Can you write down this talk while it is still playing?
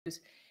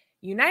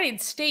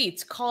United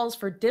States calls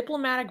for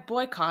diplomatic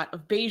boycott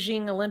of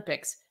Beijing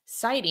Olympics,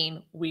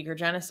 citing Uyghur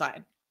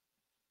genocide.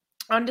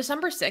 On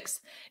December 6th,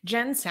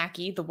 Jen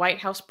Psaki, the White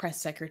House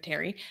press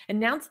secretary,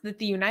 announced that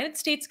the United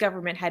States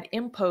government had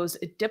imposed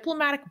a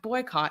diplomatic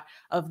boycott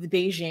of the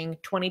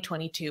Beijing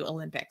 2022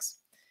 Olympics.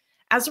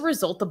 As a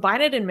result, the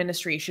Biden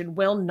administration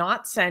will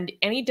not send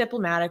any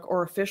diplomatic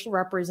or official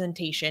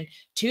representation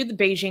to the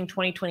Beijing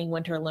 2020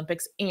 Winter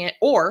Olympics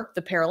or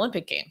the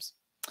Paralympic Games.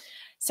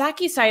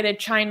 Psaki cited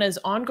China's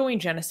ongoing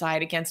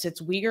genocide against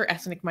its Uyghur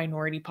ethnic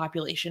minority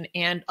population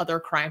and other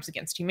crimes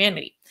against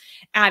humanity,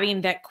 adding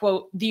that,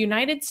 quote, the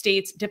United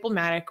States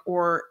diplomatic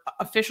or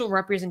official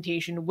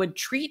representation would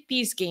treat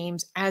these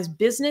games as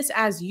business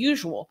as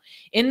usual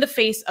in the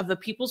face of the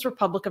People's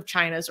Republic of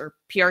China's, or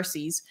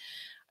PRC's,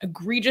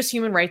 egregious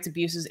human rights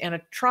abuses and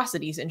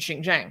atrocities in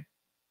Xinjiang.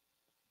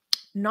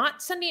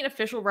 Not sending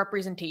official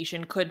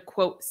representation could,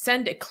 quote,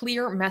 send a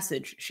clear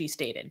message, she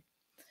stated.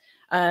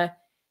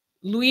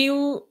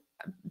 Liu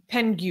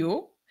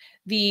Pengyu,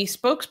 the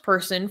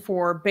spokesperson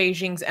for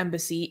Beijing's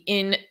embassy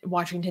in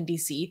Washington,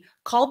 D.C.,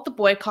 called the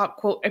boycott,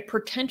 quote, a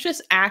pretentious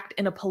act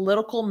and a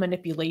political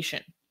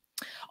manipulation.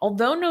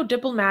 Although no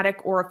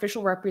diplomatic or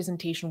official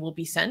representation will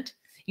be sent,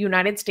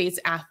 United States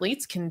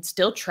athletes can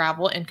still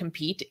travel and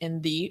compete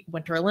in the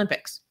Winter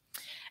Olympics.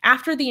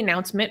 After the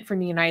announcement from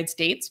the United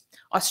States,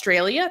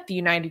 Australia, the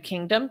United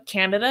Kingdom,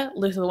 Canada,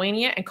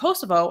 Lithuania, and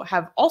Kosovo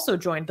have also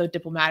joined the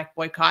diplomatic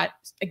boycott,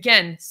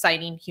 again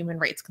citing human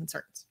rights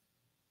concerns.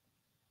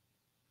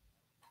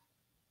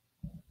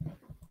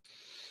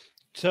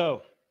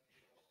 So,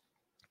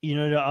 you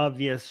know the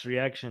obvious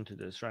reaction to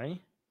this,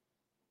 right?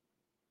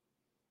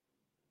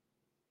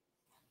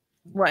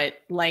 What,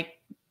 like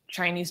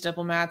Chinese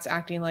diplomats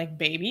acting like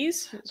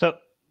babies? So,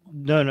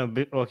 no.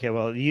 Okay,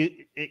 well, let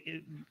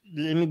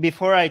me,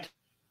 before I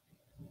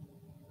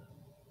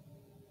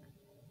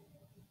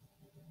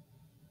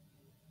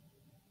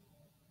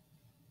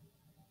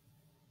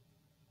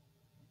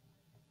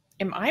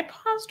Am I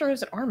paused or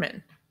is it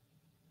Armin?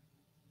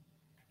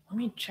 Let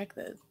me check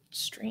the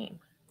stream.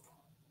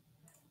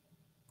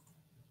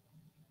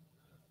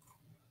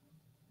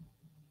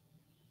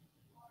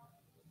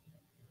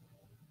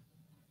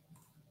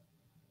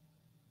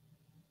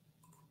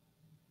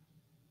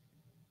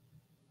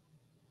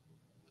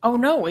 Oh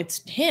no,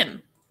 it's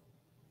him.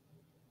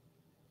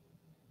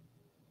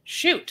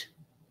 Shoot.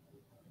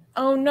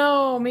 Oh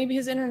no, maybe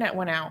his internet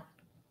went out.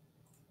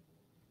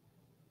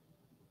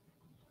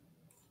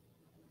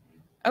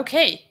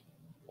 Okay,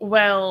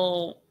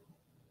 well,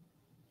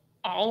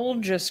 I'll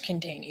just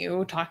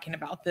continue talking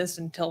about this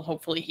until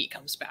hopefully he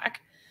comes back.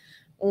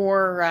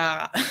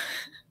 Or,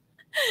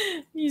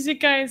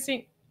 music guy is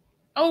saying,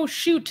 oh,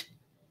 shoot.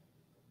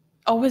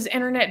 Oh, his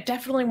internet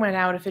definitely went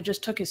out if it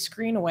just took his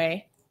screen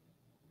away.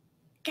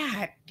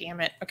 God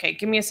damn it. Okay,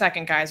 give me a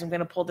second, guys. I'm going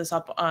to pull this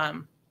up,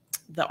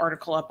 the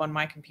article up on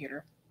my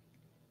computer.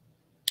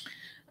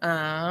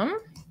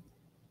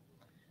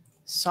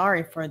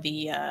 Sorry for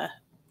the,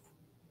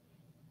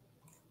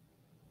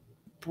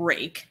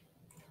 break.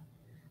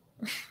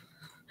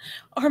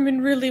 Armin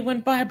really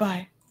went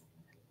bye-bye.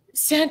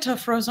 Santa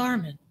froze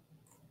Armin.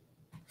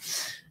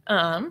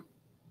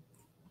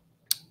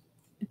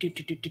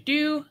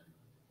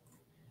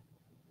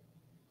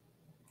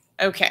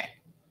 Okay.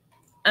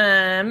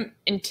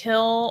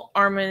 Until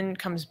Armin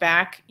comes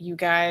back, you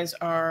guys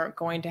are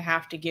going to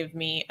have to give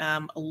me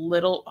a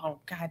little, oh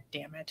god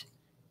damn it,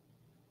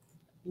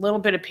 little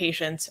bit of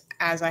patience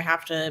as I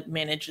have to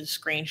manage the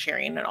screen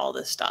sharing and all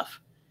this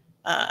stuff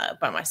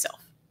by myself.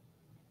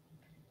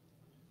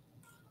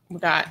 We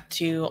got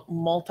to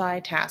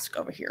multitask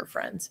over here,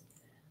 friends.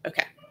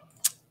 Okay.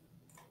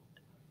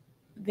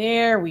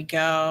 There we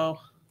go.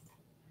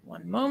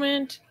 One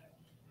moment.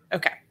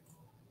 Okay.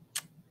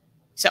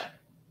 So,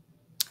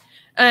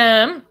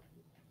 I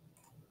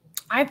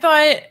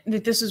thought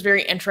that this was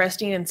very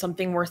interesting and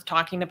something worth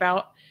talking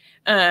about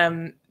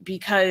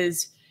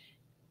because,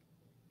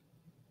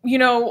 you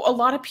know, a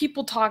lot of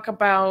people talk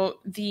about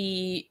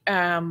the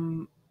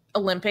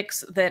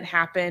Olympics that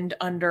happened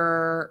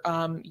under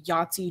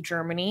Nazi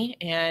Germany.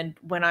 And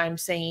when I'm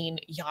saying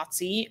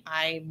Yahtzee,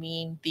 I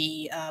mean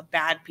the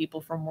bad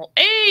people from World.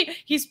 Hey,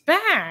 he's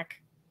back.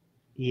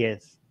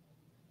 Yes.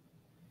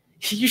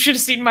 You should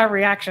have seen my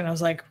reaction. I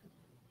was like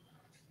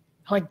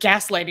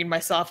gaslighting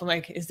myself. I'm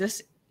like, is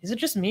it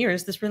just me or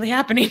is this really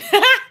happening?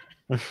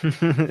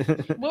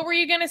 What were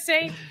you going to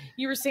say?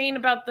 You were saying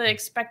about the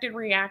expected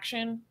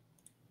reaction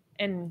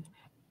and...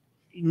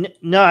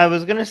 No, I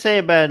was gonna say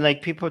about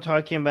like people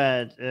talking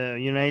about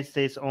United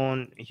States'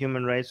 own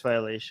human rights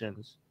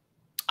violations.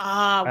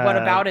 What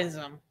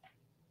aboutism?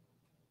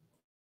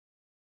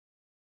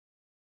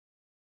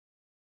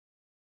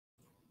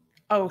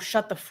 Oh,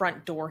 shut the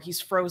front door. He's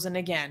frozen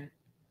again.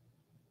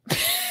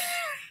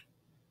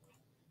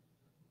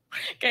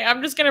 Okay,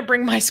 I'm just gonna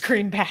bring my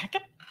screen back,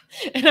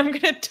 and I'm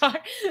gonna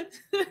talk.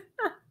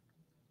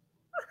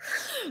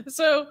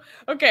 So,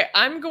 okay,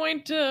 I'm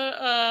going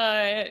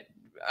to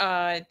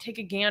take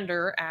a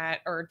gander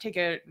at, or take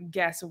a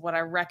guess of what I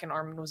reckon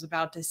Armin was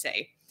about to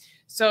say.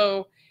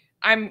 So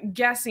I'm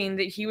guessing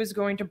that he was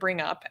going to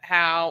bring up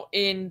how,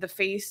 in the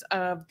face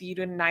of the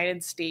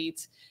United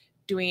States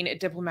doing a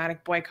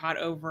diplomatic boycott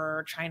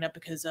over China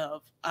because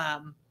of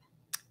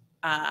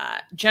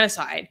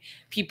genocide,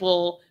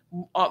 people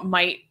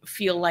might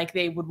feel like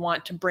they would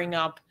want to bring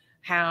up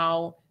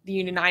how the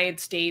United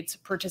States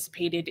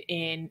participated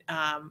in,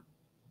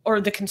 or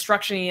the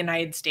construction in the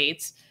United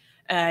States,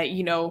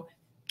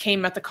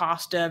 came at the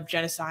cost of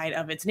genocide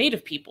of its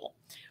native people,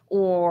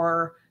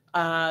 or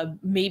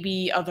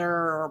maybe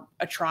other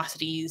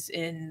atrocities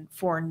in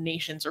foreign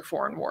nations or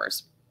foreign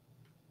wars.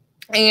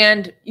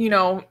 And,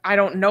 I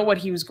don't know what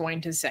he was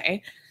going to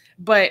say,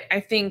 but I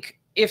think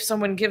if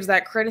someone gives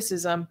that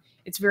criticism,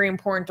 it's very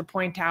important to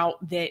point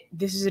out that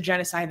this is a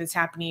genocide that's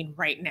happening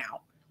right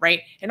now, right?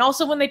 And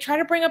also, when they try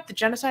to bring up the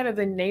genocide of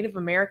the Native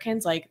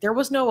Americans, like, there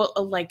was no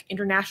like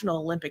international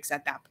Olympics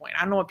at that point.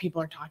 I don't know what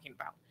people are talking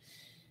about.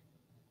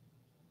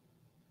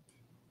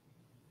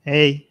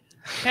 Hey.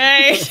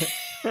 I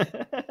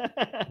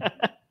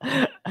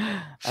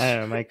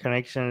don't know, my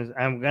connection is,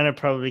 I'm gonna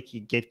probably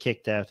get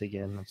kicked out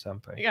again at some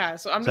point. Yeah,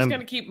 so I'm just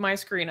gonna keep my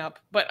screen up.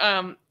 But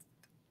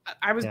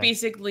I was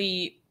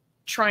basically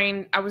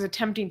I was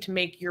attempting to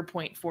make your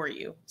point for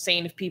you,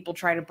 saying if people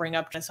try to bring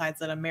up genocides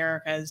that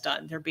America has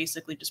done, they're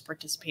basically just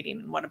participating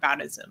in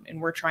whataboutism.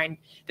 And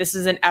this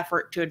is an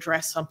effort to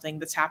address something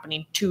that's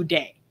happening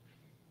today.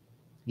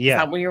 Yeah. Is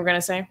that what you were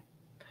gonna say?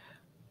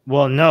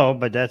 Well, no,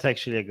 but that's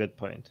actually a good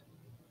point.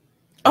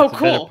 That's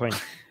cool.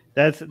 Point.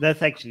 That's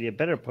actually a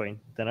better point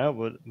than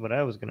what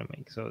I was gonna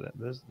make. So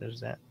there's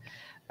that.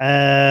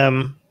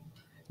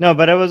 No,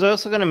 but I was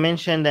also gonna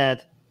mention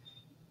that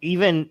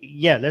even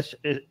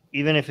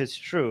if it's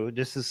true,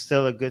 this is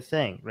still a good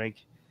thing. Like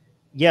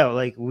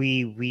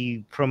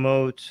we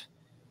promote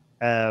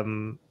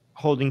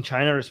holding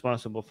China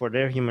responsible for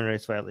their human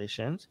rights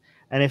violations.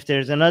 And if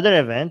there's another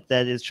event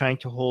that is trying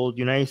to hold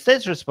United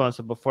States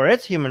responsible for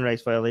its human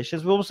rights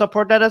violations, we will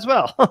support that as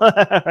well,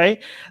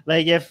 right?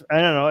 Like if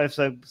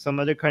some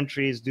other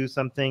countries do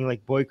something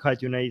like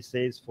boycott United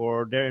States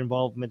for their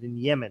involvement in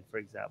Yemen, for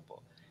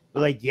example,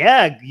 we're like,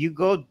 yeah, you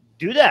go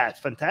do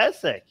that,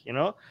 fantastic,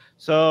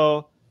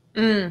 So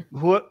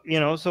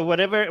so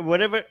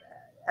whatever,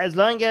 as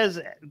long as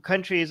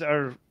countries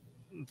are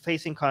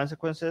facing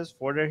consequences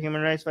for their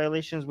human rights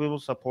violations, we will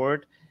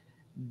support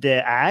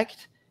the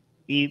act,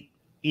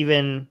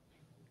 even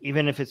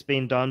if it's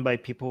being done by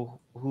people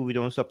who we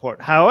don't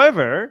support.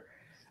 However,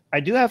 I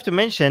do have to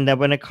mention that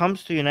when it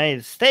comes to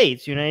United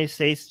States,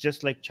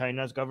 just like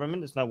China's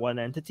government, is not one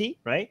entity,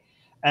 right?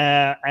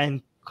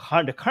 And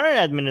the current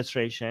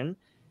administration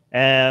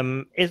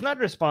is not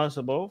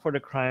responsible for the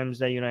crimes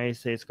that United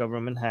States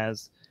government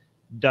has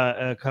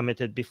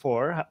committed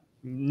before.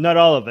 Not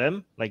all of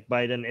them. Like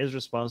Biden is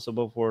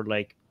responsible for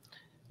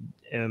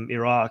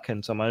Iraq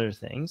and some other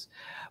things.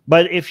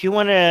 But if you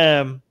want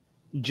to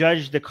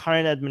judge the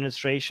current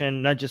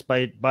administration, not just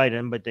by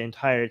Biden, but the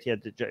entirety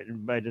of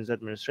Biden's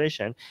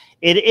administration,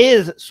 it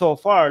is so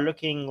far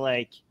looking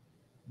like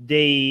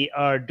they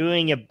are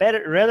doing a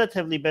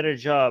relatively better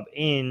job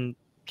in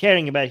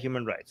caring about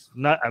human rights.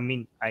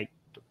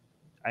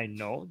 I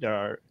know there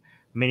are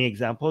many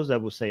examples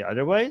that will say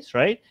otherwise,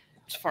 right?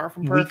 It's far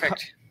from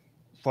perfect.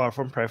 Far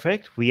from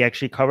perfect. We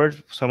actually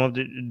covered some of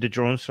the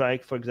drone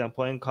strike, for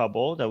example, in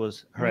Kabul. That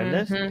was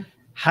horrendous. Mm-hmm.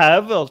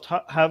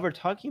 However,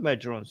 talking about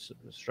drone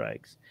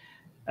strikes,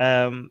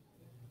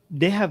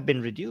 they have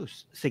been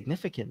reduced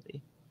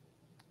significantly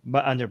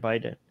under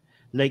Biden.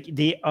 Like,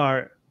 they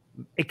are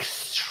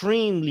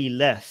extremely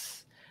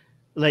less.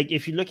 Like,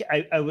 if you look,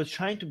 I was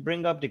trying to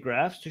bring up the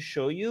graphs to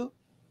show you,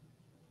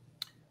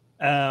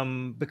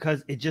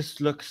 because it just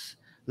looks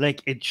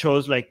like it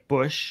shows like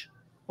Bush,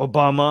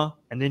 Obama,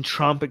 and then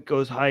Trump, it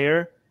goes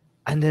higher,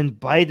 and then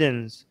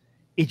Biden's,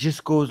 it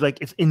just goes like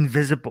it's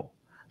invisible.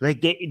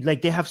 Like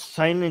they have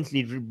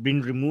silently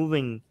been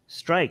removing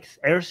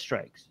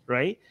airstrikes,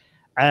 right?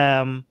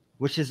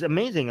 Which is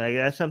amazing. Like,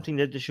 that's something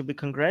that they should be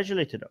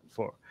congratulated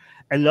for.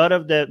 A lot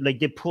of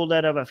they pulled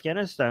out of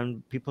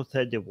Afghanistan. People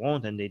said they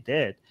won't, and they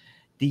did.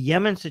 The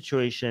Yemen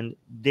situation,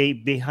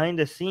 behind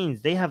the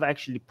scenes, they have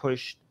actually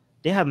pushed.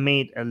 They have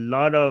made a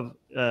lot of.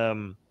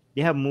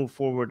 They have moved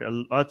forward a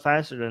lot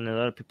faster than a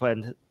lot of people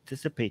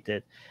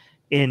anticipated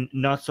in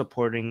not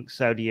supporting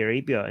Saudi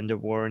Arabia in the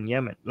war in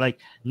Yemen. Like,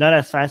 not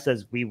as fast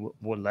as we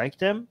would like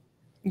them,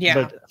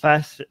 but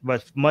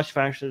much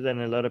faster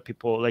than a lot of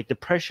people. Like, the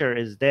pressure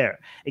is there.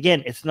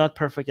 Again, it's not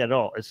perfect at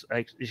all. It's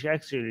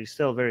actually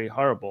still very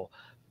horrible,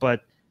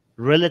 but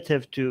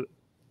relative to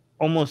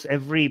almost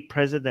every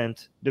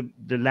president,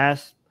 the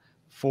last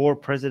 4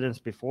 presidents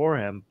before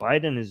him,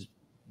 Biden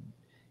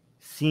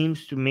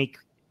seems to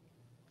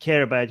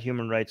care about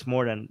human rights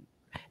more than,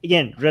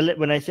 again,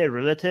 when I say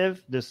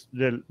relative,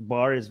 the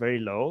bar is very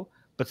low,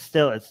 but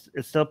still it's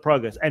still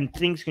progress, and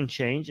things can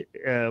change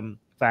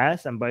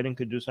fast, and Biden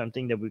could do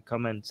something that would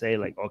come and say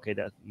like, okay,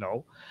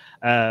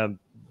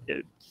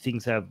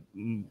 things have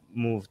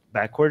moved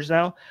backwards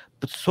now.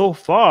 But so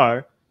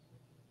far,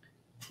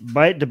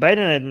 the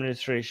Biden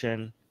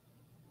administration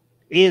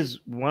is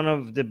one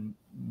of the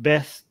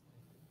best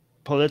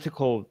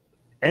political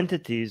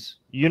entities,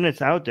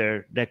 units out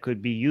there that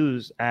could be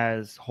used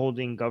as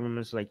holding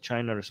governments like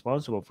China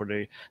responsible for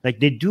the, like,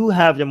 they do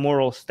have the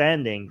moral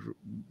standing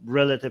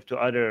relative to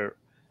other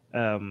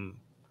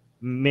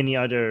many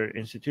other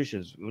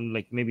institutions,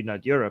 like maybe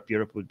not Europe.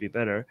 Europe would be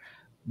better,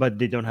 but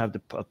they don't have the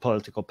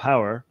political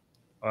power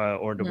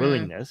or the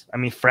willingness. I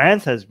mean,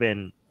 France has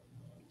been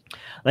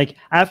like,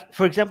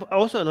 for example,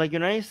 also like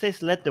United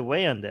States led the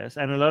way on this,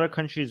 and a lot of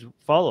countries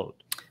followed.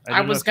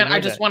 I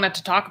just wanted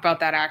to talk about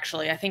that,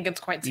 actually. I think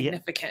it's quite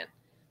significant.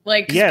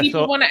 Like, because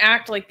people want to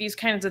act like these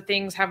kinds of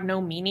things have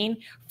no meaning.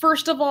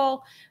 First of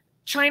all,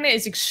 China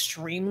is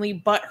extremely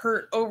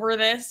butthurt over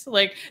this.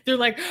 Like, they're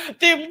like,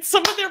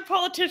 some of their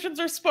politicians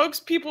or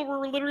spokespeople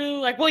were literally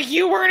like, well,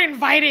 you weren't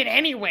invited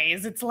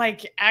anyways. It's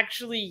like,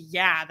 actually,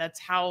 yeah, that's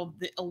how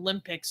the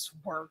Olympics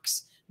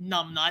works.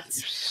 Numbnuts.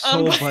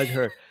 So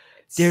butthurt.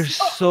 They're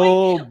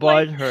so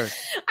butthurt.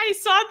 I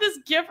saw this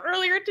GIF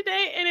earlier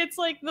today, and it's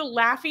like the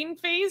laughing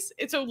face.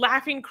 It's a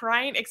laughing,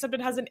 crying, except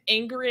it has an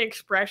angry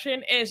expression,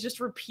 and it's just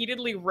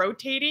repeatedly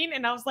rotating.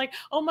 And I was like,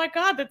 oh my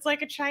God, that's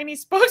like a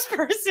Chinese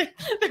spokesperson.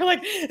 They're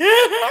like,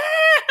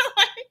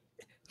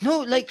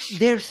 no, like,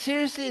 they're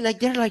seriously, like,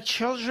 they're like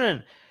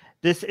children.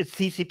 It's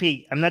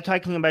CCP. I'm not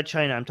talking about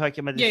China. I'm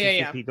talking about the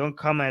CCP. Yeah. Don't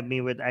come at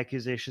me with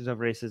accusations of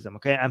racism,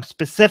 okay? I'm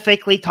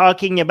specifically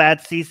talking about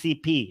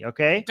CCP,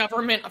 okay?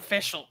 Government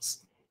officials.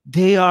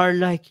 They are,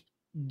 you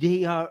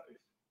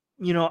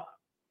know,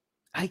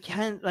 I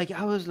can't, like,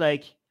 I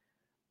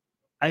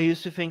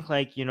used to think,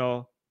 like, you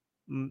know,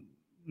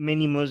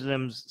 many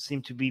Muslims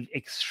seem to be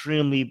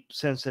extremely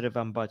sensitive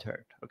and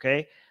butthurt,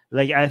 okay?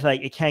 Like, I was like,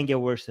 it can't get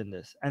worse than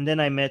this. And then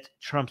I met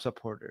Trump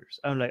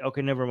supporters. I'm like,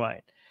 okay, never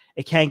mind.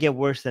 It can't get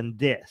worse than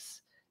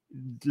this,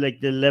 like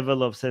the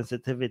level of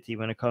sensitivity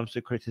when it comes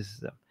to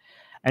criticism.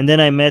 And then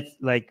I met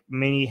like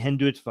many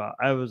Hindutva.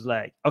 I was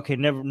like, okay,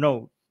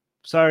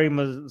 sorry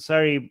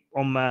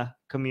Ummah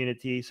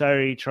community,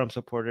 sorry Trump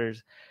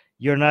supporters,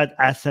 you're not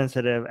as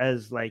sensitive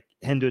as like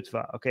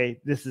Hindutva. Okay,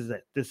 this is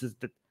it. This is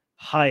the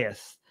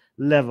highest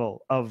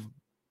level of,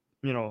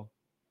 you know,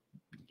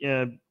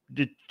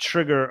 the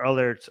trigger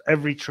alerts.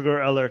 Every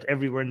trigger alert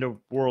everywhere in the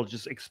world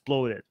just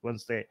exploded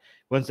once the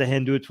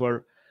Hindutva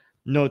were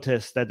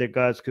noticed that their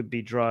gods could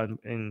be drawn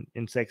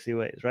in sexy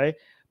ways, right?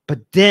 But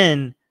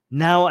then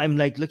now I'm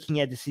like looking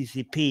at the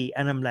CCP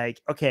and I'm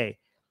like, okay,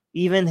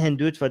 even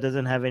Hindutva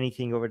doesn't have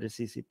anything over the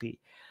CCP.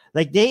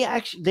 Like, they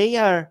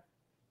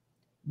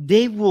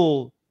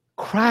will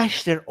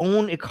crash their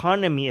own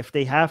economy if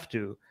they have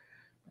to,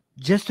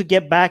 just to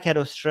get back at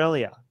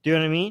Australia. Do you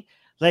know what I mean?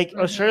 Like,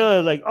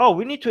 Australia, like, oh,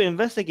 we need to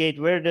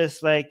investigate where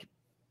this like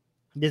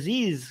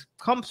disease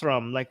comes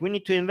from. Like, we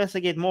need to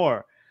investigate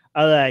more.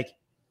 Like,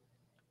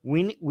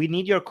 we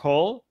need your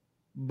coal,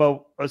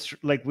 but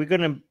like,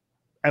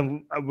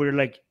 we're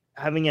like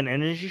having an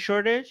energy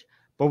shortage,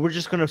 but we're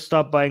just gonna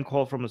stop buying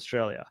coal from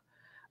Australia.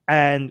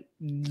 And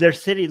their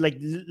city, like,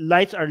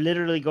 lights are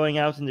literally going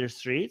out in their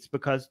streets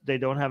because they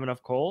don't have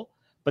enough coal.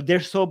 But they're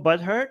so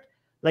butthurt,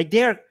 like,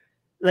 they're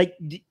like,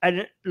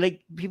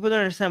 people don't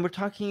understand. We're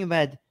talking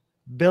about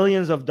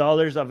billions of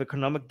dollars of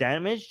economic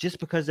damage just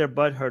because they're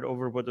butthurt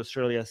over what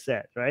Australia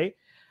said, right?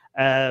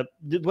 What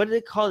do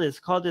they call this?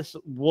 Call this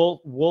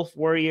wolf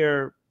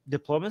warrior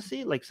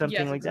diplomacy, like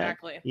something like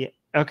exactly. that. Yeah.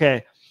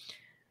 Okay.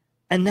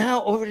 And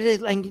now over there,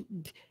 like,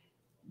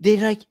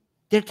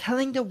 they're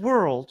telling the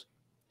world.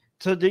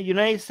 So the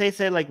United States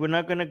said, like, we're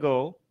not gonna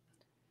go,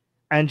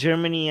 and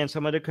Germany and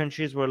some other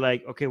countries were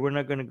like, okay, we're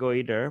not gonna go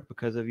either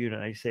because of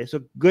United States.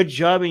 So good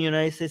job in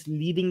United States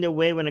leading the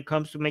way when it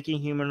comes to making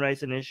human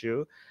rights an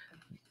issue.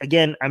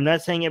 Again, I'm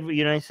not saying every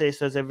United States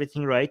does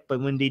everything right, but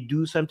when they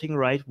do something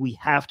right, we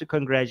have to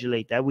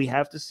congratulate that. We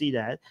have to see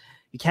that.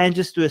 You can't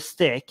just do a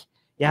stick.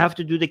 You have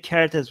to do the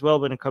carrot as well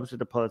when it comes to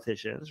the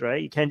politicians,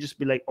 right? You can't just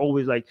be like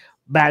always like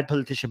bad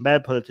politician,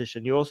 bad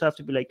politician. You also have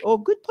to be like, oh,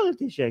 good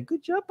politician,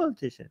 good job,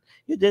 politician.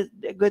 You did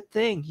a good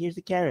thing. Here's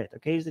the carrot.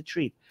 Okay, here's the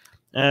treat.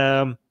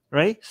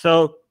 Right?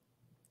 So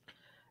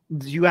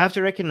you have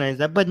to recognize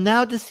that. But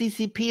now the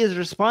CCP is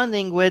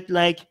responding with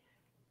like,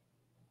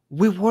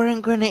 we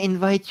weren't going to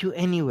invite you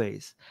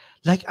anyways.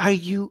 Like,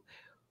 do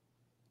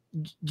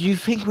you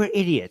think we're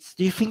idiots?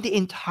 Do you think the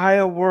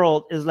entire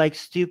world is like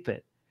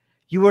stupid?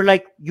 You were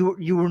like,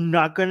 you were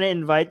not going to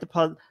invite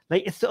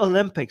like, it's the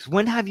Olympics.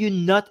 When have you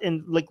not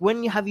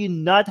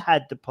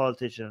had the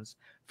politicians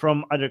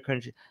from other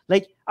countries?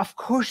 Like, of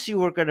course you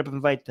were going to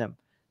invite them.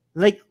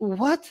 Like,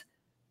 what?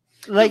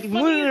 Like,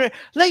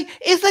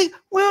 it's like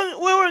we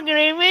weren't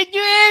gonna invite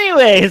you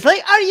anyways.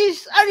 Like, are you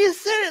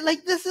serious?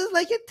 Like, this is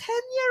like a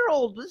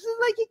 10-year-old. This is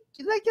like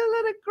a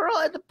little girl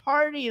at the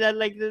party that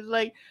like there's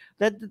like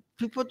that the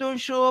people don't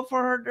show up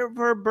for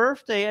her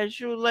birthday, and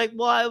she was like,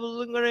 well, I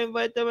wasn't gonna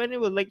invite them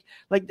anyway.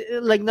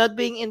 Like not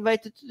being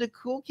invited to the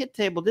cool kid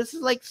table. This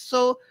is like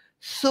so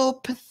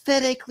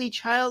pathetically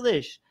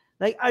childish.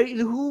 Like,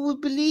 who would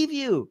believe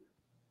you?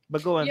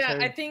 But go on. Yeah,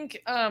 sorry. I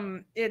think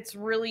it's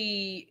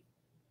really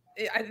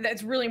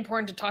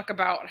important to talk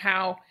about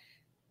how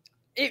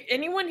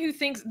anyone who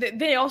thinks that,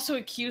 they also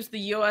accuse the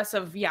US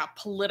of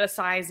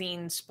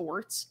politicizing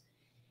sports.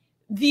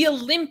 The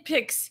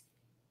Olympics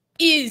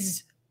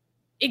is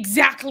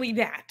exactly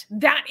that.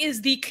 That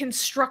is the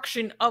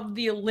construction of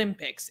the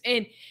Olympics.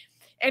 And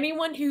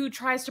anyone who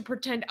tries to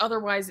pretend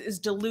otherwise is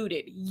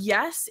deluded.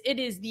 Yes, it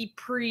is the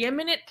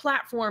preeminent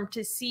platform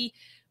to see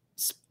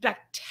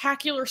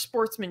spectacular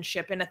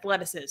sportsmanship and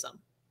athleticism.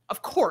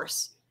 Of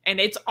course. And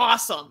it's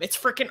awesome. It's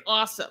freaking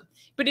awesome.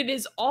 But it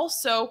is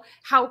also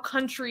how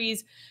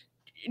countries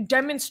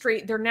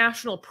demonstrate their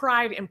national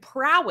pride and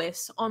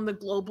prowess on the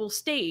global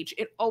stage.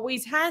 It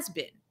always has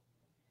been.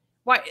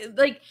 Why,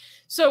 like,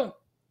 so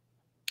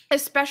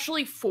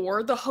especially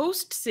for the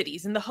host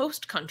cities and the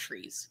host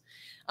countries.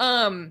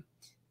 And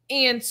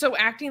so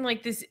acting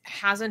like this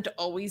hasn't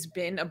always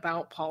been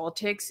about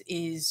politics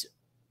is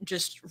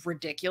just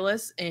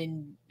ridiculous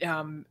and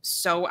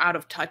so out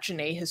of touch and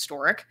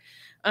ahistoric.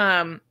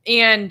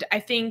 And I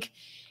think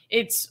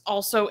it's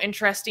also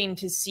interesting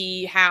to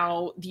see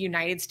how the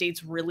United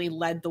States really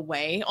led the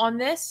way on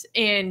this.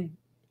 And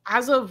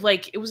as of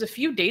it was a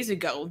few days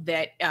ago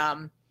that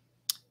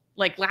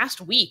last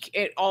week,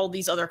 all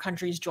these other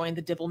countries joined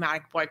the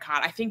diplomatic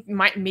boycott. I think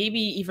maybe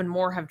even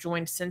more have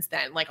joined since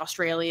then, like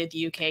Australia,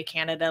 the UK,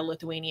 Canada,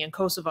 Lithuania, and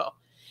Kosovo.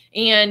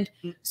 And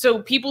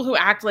so people who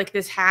act like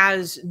this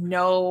has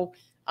no,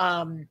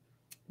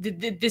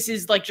 this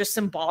is just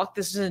symbolic,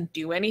 this doesn't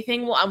do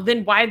anything. Well,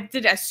 then why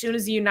did, as soon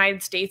as the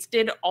United States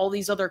did, all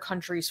these other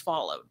countries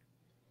followed?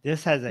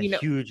 This has a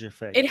huge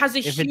effect. It has a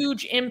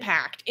huge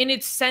impact, and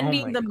it's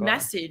sending the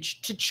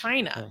message to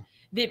China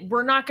that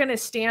we're not going to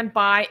stand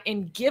by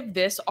and give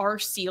this our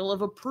seal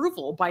of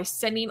approval by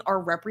sending our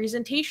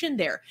representation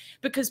there,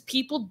 because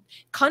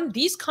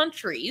these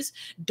countries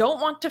don't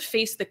want to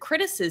face the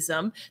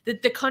criticism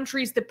that the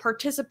countries that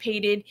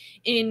participated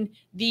in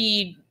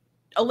the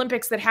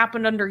Olympics that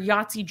happened under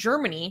Nazi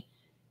Germany,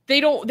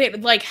 they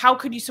how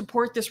could you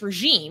support this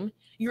regime?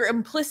 You're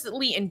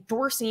implicitly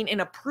endorsing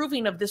and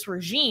approving of this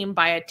regime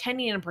by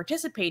attending and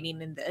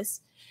participating in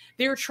this.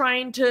 They're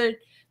trying to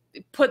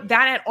put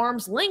that at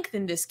arm's length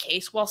in this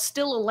case, while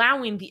still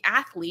allowing the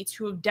athletes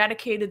who have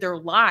dedicated their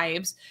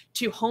lives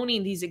to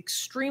honing these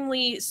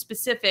extremely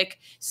specific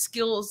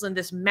skills and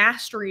this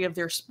mastery of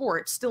their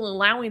sport, still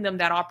allowing them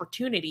that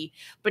opportunity,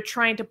 but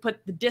trying to put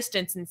the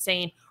distance and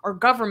saying our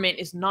government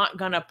is not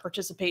going to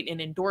participate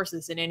and endorse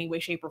this in any way,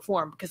 shape, or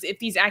form. Because if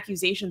these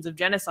accusations of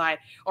genocide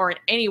are in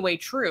any way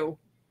true,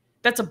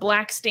 that's a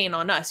black stain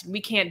on us.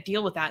 We can't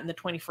deal with that in the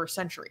 21st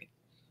century.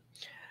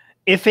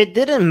 If it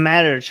didn't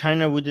matter,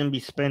 China wouldn't be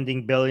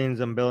spending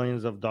billions and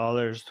billions of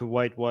dollars to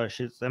whitewash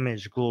its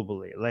image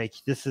globally.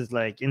 This is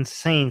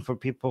insane for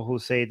people who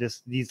say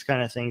these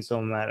kind of things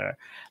don't matter.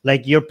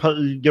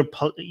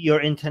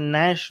 Your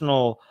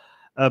international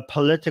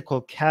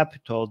political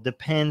capital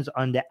depends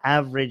on the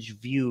average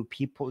view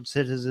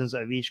citizens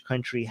of each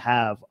country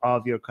have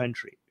of your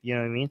country. You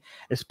know what I mean?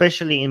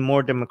 Especially in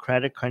more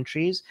democratic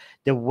countries,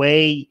 the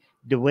way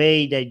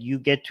that you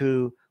get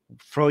to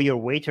throw your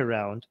weight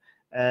around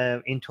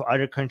into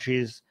other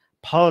countries'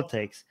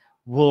 politics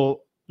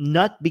will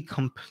not be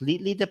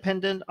completely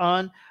dependent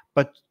on,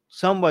 but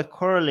somewhat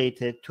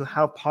correlated to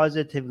how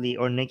positively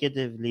or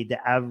negatively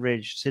the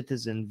average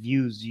citizen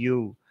views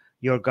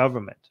your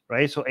government,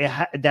 right? So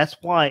that's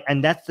why,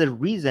 and that's the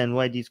reason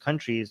why these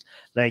countries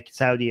like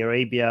Saudi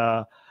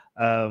Arabia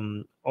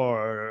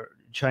or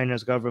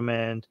China's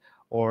government,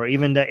 or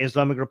even the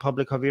Islamic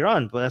Republic of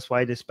Iran, but that's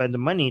why they spend the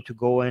money to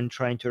go and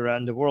trying to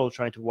around the world,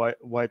 trying to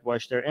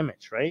whitewash their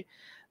image, right?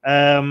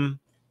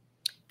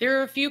 There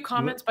are a few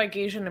comments by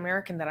Asian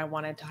American that I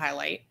wanted to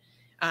highlight.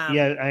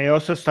 I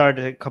also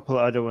started a couple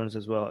of other ones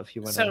as well, if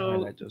you want to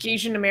highlight those.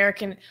 Asian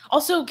American,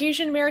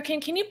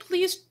 can you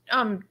please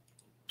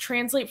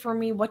translate for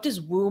me, what does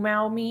Wu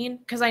Mao mean?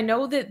 Because I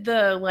know that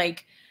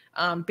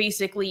the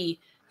basically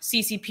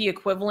CCP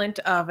equivalent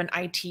of an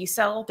IT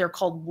cell, they're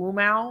called Wu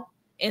Mao,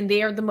 and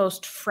they are the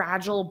most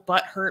fragile,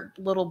 butthurt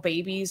little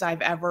babies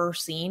I've ever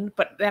seen.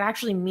 But that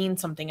actually means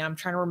something, and I'm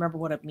trying to remember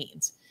what it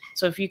means.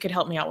 So if you could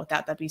help me out with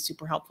that, that'd be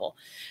super helpful.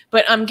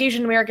 But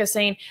Asian America is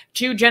saying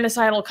 2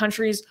 genocidal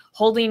countries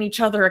holding each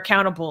other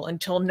accountable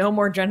until no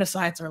more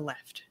genocides are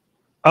left.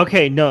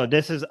 Okay, no,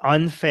 this is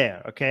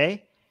unfair,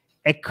 okay?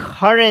 A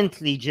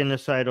currently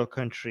genocidal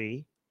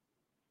country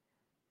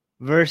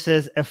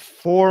versus a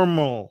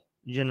formal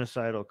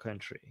genocidal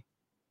country.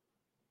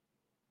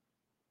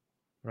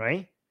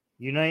 Right?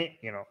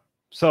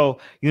 So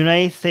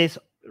United States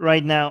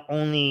right now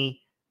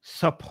only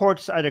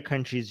supports other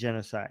countries'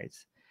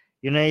 genocides.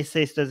 United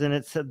States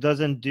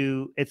doesn't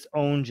do its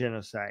own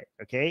genocide.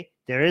 Okay,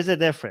 there is a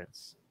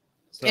difference.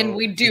 So and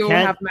we do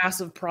have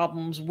massive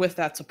problems with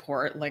that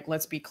support.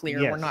 Let's be clear,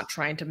 yes. We're not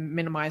trying to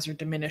minimize or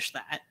diminish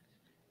that.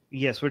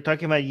 Yes, we're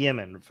talking about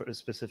Yemen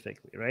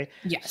specifically, right?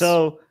 Yes.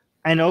 So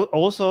I know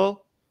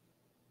also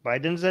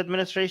Biden's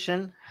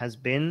administration has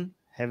been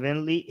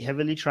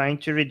heavily trying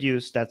to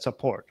reduce that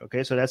support.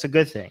 Okay, so that's a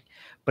good thing.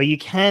 But you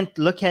can't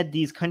look at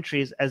these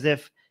countries as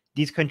if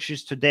these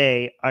countries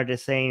today are the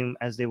same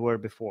as they were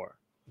before.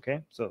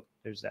 Okay, so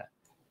there's that.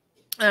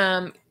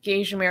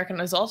 Asian American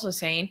is also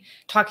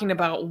talking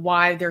about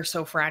why they're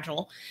so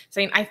fragile,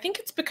 saying, I think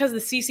it's because the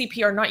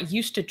CCP are not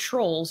used to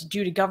trolls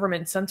due to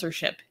government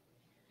censorship.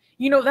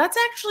 You know, that's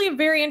actually a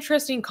very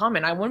interesting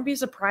comment. I wouldn't be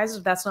surprised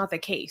if that's not the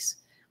case.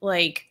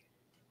 Like,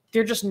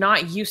 they're just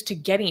not used to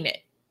getting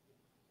it,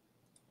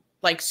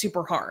 like,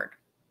 super hard.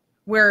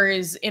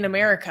 Whereas in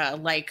America,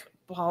 like,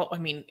 well, I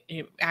mean,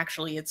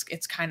 actually, it's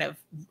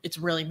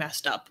really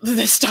messed up,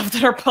 the stuff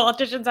that our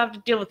politicians have to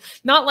deal with.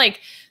 Not like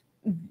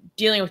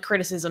dealing with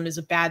criticism is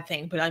a bad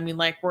thing, but I mean,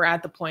 like, we're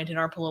at the point in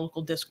our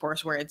political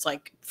discourse where it's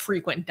like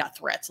frequent death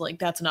threats. Like,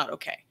 that's not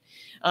okay.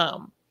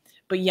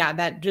 But yeah,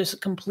 that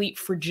just complete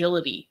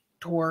fragility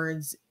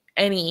towards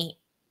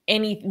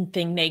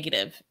anything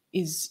negative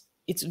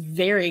it's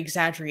very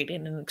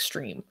exaggerated and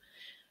extreme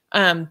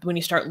when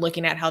you start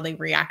looking at how they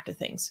react to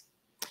things.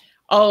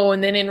 Oh,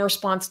 and then in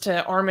response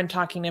to Armin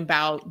talking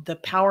about the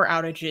power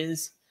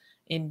outages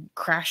and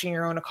crashing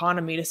your own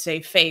economy to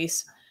save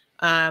face,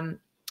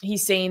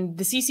 he's saying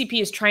the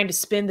CCP is trying to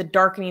spin the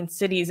darkening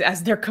cities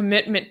as their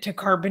commitment to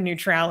carbon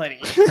neutrality.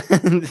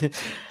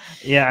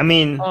 Yeah, I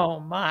mean,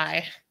 oh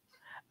my.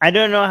 I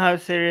don't know how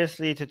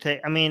seriously to take.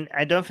 I mean,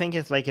 I don't think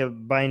it's like a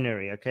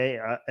binary, okay?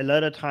 A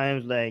lot of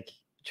times, like,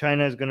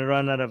 China is going to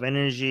run out of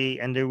energy,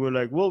 and they were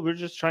like, well, we're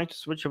just trying to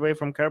switch away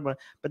from carbon.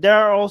 But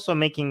they're also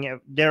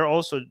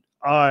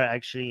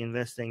actually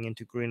investing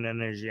into green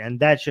energy. And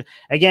that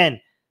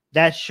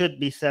should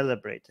be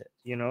celebrated,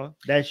 you know?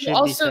 That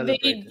should be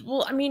celebrated.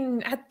 I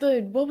mean, at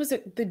the, what was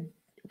it?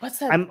 What's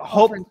that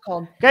conference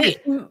called? Guys,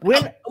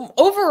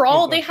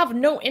 overall, they have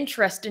no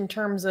interest in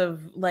terms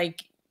of,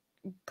 like,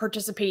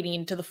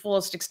 participating to the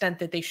fullest extent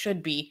that they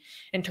should be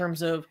in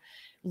terms of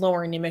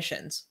lowering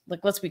emissions.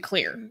 Like, let's be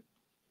clear.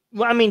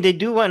 Well, I mean, they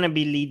do want to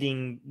be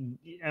leading.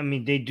 I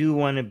mean, they do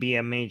want to be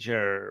a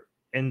major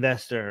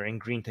investor in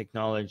green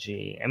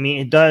technology. I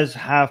mean, it does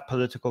have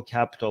political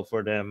capital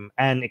for them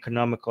and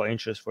economical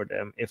interest for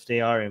them if they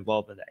are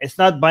involved in that. It's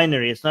not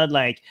binary. It's not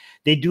like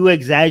they do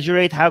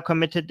exaggerate how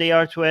committed they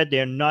are to it.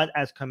 They're not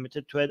as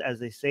committed to it as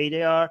they say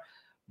they are.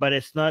 But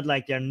it's not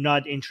like they're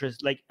not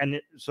interested,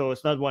 so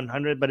it's not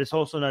 100, but it's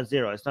also not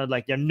 0. It's not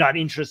like they're not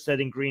interested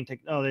in green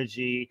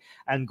technology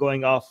and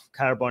going off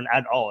carbon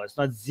at all. It's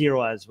not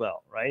 0 as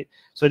well, right?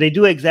 So they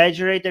do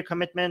exaggerate their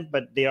commitment,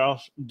 but they are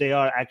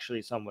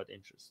actually somewhat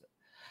interested.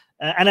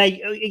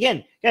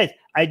 And guys,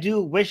 I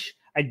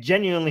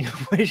genuinely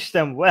wish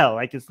them well.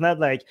 Like, it's not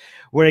like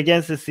we're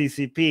against the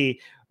CCP.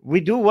 We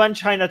do want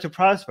China to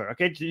prosper,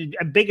 okay?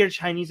 A bigger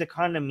Chinese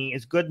economy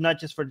is good, not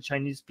just for the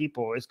Chinese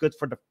people. It's good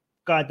for the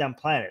goddamn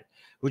planet.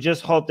 We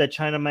just hope that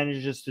China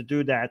manages to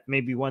do that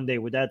maybe one day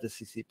without the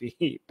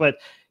CCP. But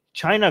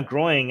China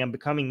growing and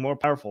becoming more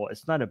powerful,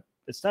 it's not a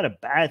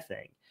bad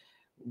thing.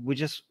 We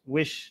just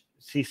wish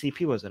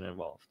CCP wasn't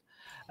involved.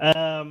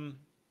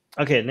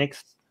 Okay,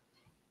 next.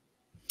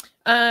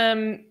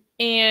 And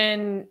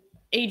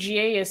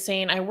AGA is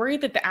saying, I worry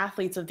that the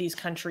athletes of these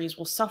countries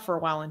will suffer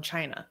while in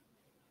China.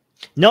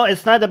 No,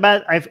 it's not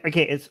about.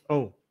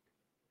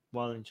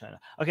 While in China.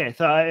 Okay,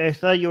 so I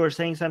thought you were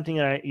saying something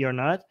that you're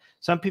not.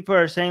 Some people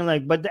are saying,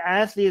 like, but the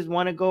athletes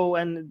want to go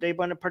and they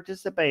want to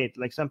participate.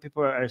 Like, some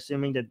people are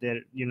assuming that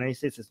the United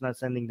States is not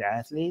sending the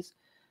athletes,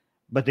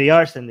 but they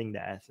are sending the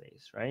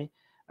athletes, right?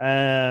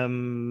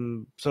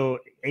 So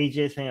AJ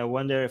is saying, I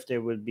wonder if they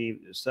would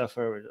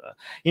suffer.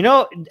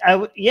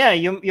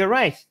 You're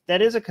right.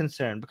 That is a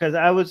concern, because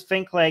I would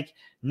think, like,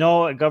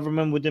 no, a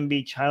government wouldn't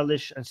be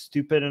childish and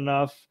stupid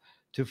enough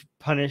to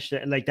punish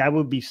it. Like, that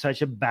would be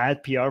such a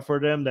bad PR for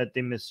them that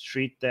they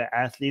mistreat the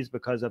athletes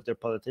because of their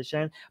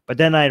politician. But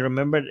then I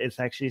remembered it's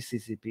actually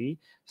CCP,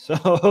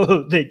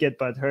 so they get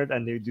butthurt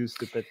and they do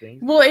stupid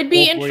things. Well, it'd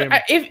be interesting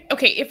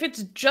if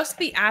it's just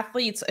the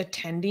athletes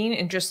attending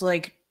and just,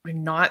 like,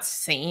 not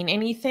saying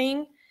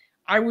anything.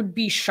 I would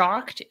be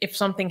shocked if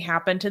something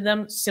happened to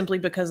them simply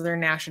because of their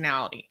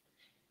nationality.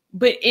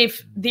 But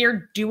if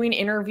they're doing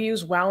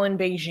interviews while in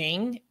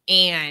Beijing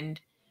and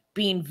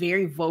being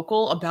very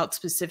vocal about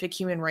specific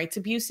human rights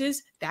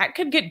abuses, that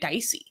could get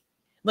dicey.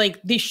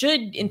 Like, they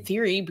should, in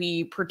theory,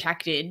 be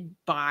protected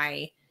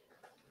by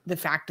the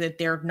fact that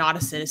they're not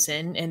a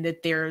citizen and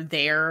that they're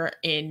there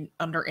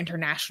under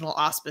international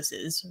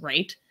auspices,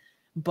 right?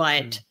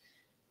 But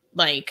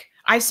like,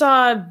 I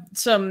saw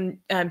some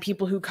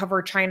people who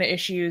cover China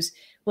issues,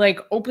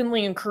 like,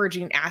 openly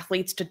encouraging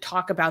athletes to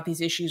talk about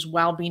these issues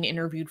while being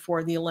interviewed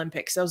for the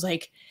Olympics. I was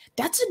like,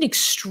 that's an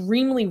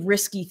extremely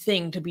risky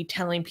thing to be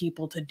telling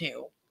people to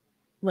do.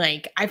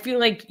 Like, I feel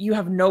like you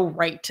have no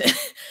right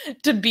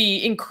to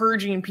be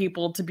encouraging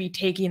people to be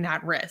taking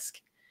that risk.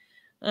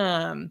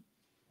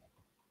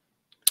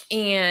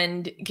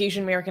 And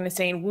Asian American is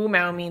saying Wu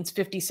Mao means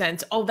 50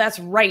 cents. Oh, that's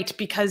right,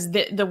 because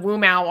the Wu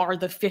Mao are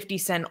the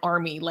 50-cent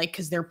army, like,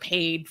 because they're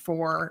paid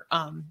for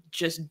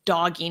just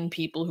dogging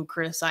people who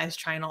criticize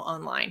China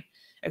online.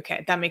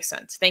 Okay, that makes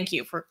sense. Thank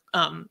you for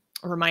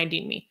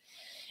reminding me.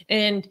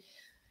 And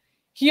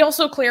he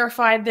also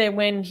clarified that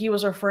when he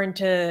was referring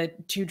to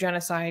two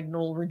genocidal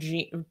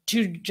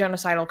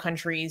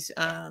countries,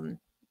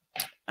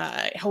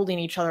 holding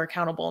each other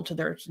accountable until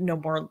there's no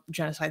more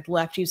genocide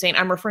left. He was saying,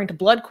 I'm referring to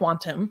blood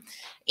quantum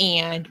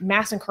and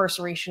mass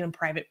incarceration in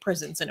private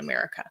prisons in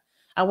America.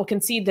 I will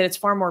concede that it's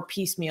far more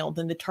piecemeal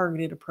than the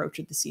targeted approach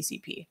of the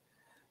CCP.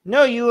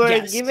 No, you are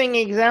Yes. giving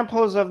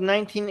examples of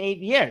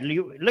 1980. Yeah,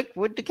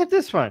 look at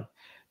this one.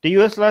 The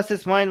U.S. lost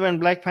its mind when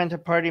Black Panther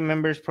Party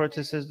members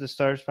protested the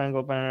Star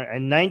Spangled Banner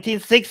in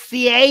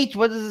 1968.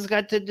 What does this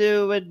got to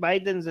do with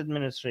Biden's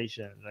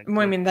administration? Like,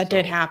 well, I mean, that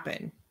did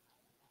happen.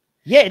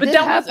 Yeah, but did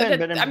that happen, was,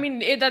 but I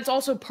mean, that's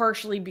also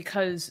partially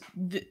because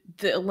the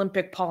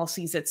Olympic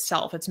policies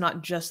itself, it's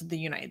not just the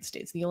United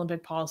States. The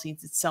Olympic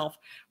policies itself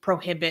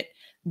prohibit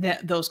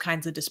those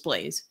kinds of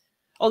displays.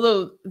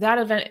 Although that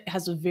event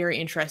has a very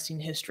interesting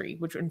history,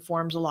 which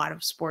informs a lot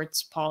of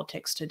sports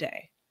politics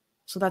today.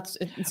 So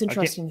it's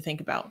interesting to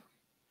think about.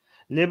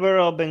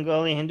 Liberal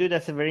Bengali Hindu,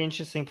 that's a very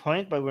interesting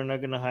point, but we're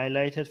not going to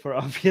highlight it for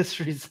obvious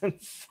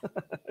reasons.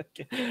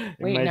 Okay.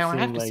 Wait, now I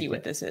have to see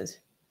what this is.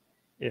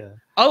 Yeah.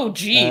 Oh,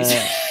 geez.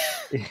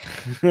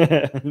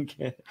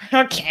 Okay.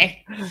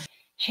 Okay.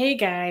 Hey,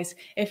 guys,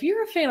 if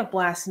you're a fan of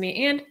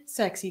Blasphemy and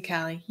Sexy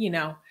Callie,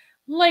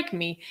 like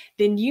me,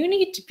 then you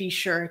need to be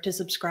sure to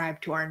subscribe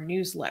to our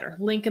newsletter,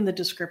 link in the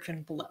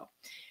description below.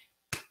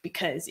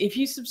 Because if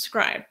you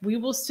subscribe, we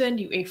will send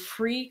you a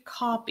free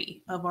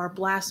copy of our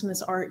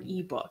Blasphemous Art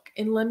ebook.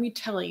 And let me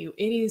tell you,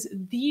 it is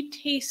the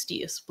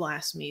tastiest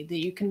blasphemy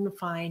that you can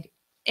find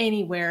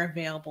anywhere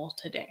available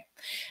today.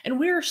 And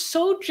we are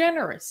so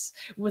generous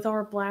with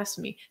our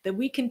blasphemy that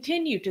we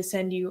continue to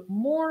send you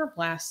more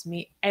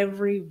blasphemy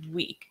every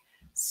week.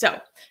 So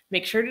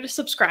make sure to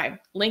subscribe,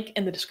 link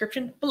in the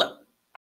description below.